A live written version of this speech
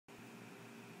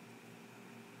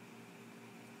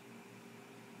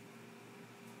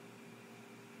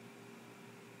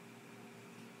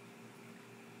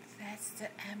That's the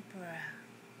emperor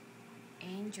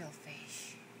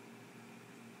angelfish,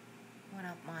 one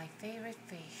of my favorite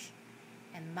fish,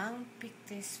 and Mom picked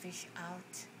this fish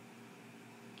out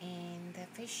in the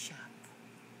fish shop.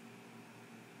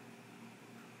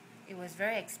 It was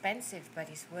very expensive, but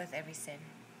it's worth every cent.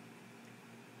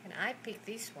 And I picked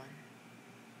this one.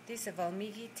 This is a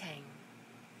Valmiki tang,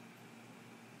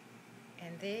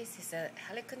 and this is a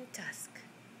helicon tusk,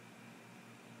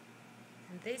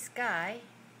 and this guy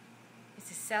is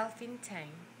a sailfin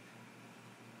tang.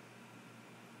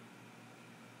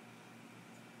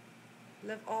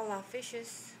 Love all our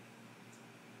fishes.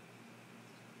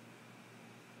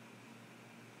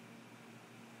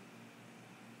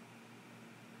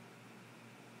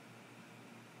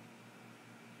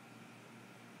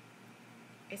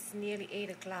 It's nearly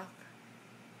 8 o'clock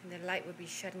and the light will be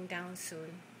shutting down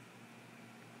soon.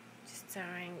 Just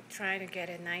trying to get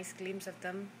a nice glimpse of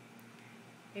them.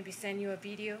 Maybe send you a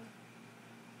video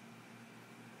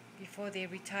before they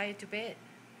retire to bed.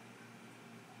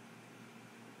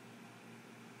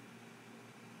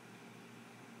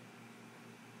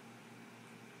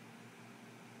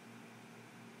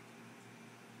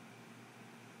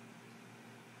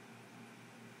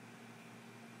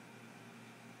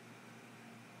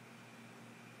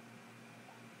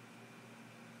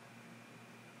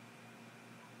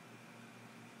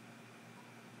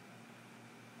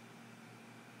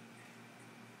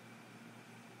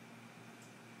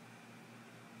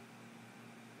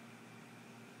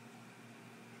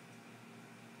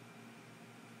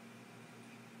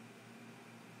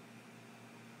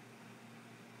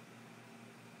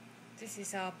 This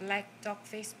is our black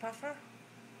dogface puffer.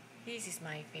 This is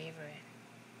my favorite.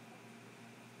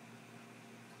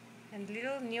 And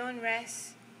little neon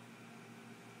wrasse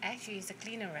actually is a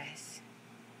cleaner wrasse.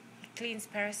 It cleans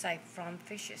parasite from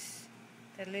fishes.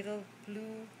 The little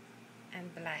blue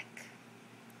and black.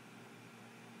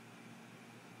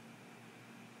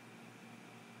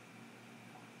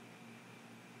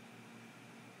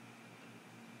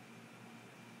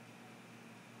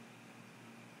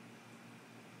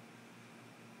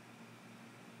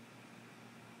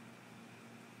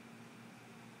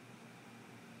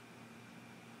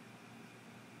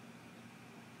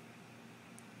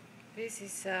 This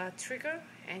is a trigger,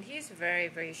 and he's very,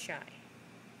 very shy.